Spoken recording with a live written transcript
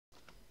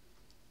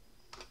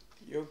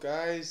Yo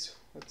guys,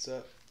 what's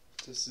up?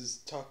 This is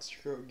Toxic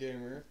Road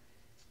Gamer,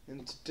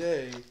 and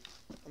today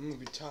I'm gonna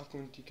be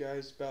talking with you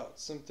guys about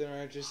something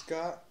I just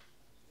got: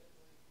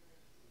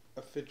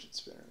 a fidget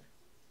spinner.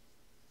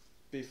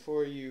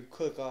 Before you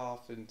click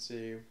off and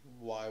say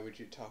why would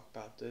you talk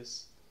about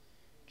this,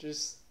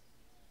 just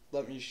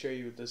let me show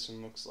you what this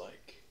one looks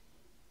like.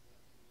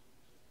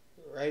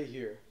 Right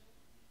here.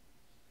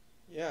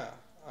 Yeah,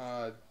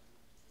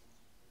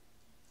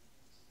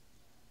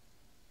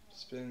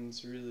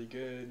 spins really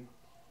good.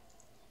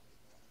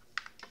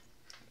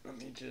 Let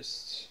me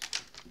just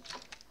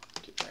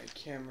get my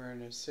camera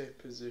in a safe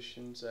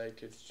position so I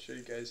could show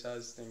you guys how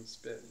this thing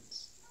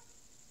spins.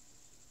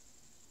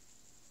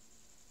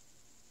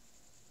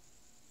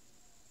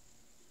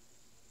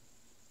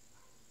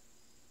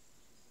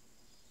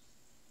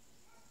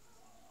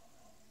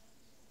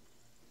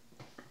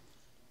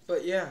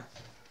 But yeah,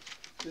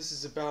 this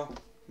is about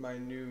my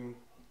new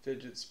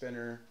fidget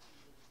spinner,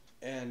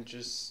 and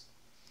just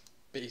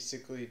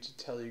basically to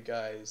tell you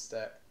guys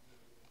that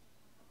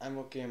I'm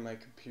looking at my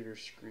computer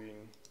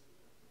screen.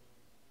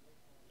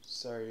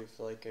 Sorry if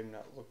I'm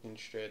not looking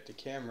straight at the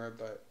camera,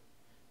 but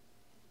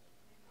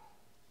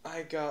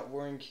I got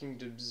Warring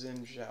Kingdoms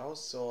in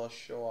house, so I'll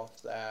show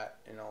off that,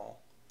 and I'll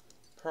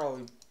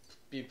probably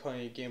be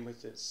playing a game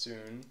with it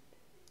soon.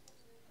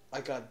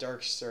 I got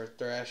Dark Star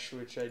Thrash,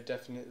 which I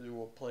definitely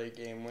will play a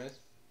game with.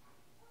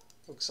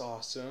 Looks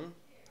awesome.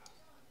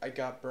 I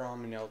got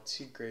Braum and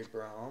LT Grey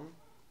Braum.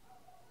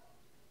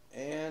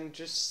 And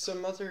just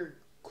some other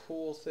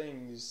cool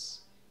things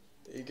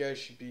that you guys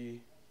should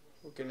be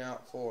looking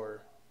out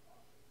for.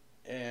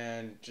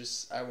 And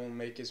just, I won't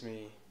make as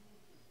many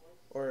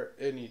or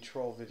any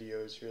troll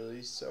videos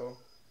really. So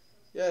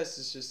yeah, this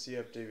is just the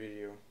update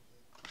video.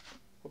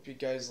 Hope you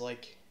guys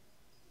like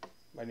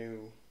my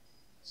new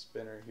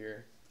spinner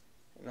here.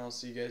 And I'll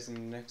see you guys in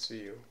the next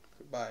video.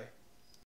 Goodbye.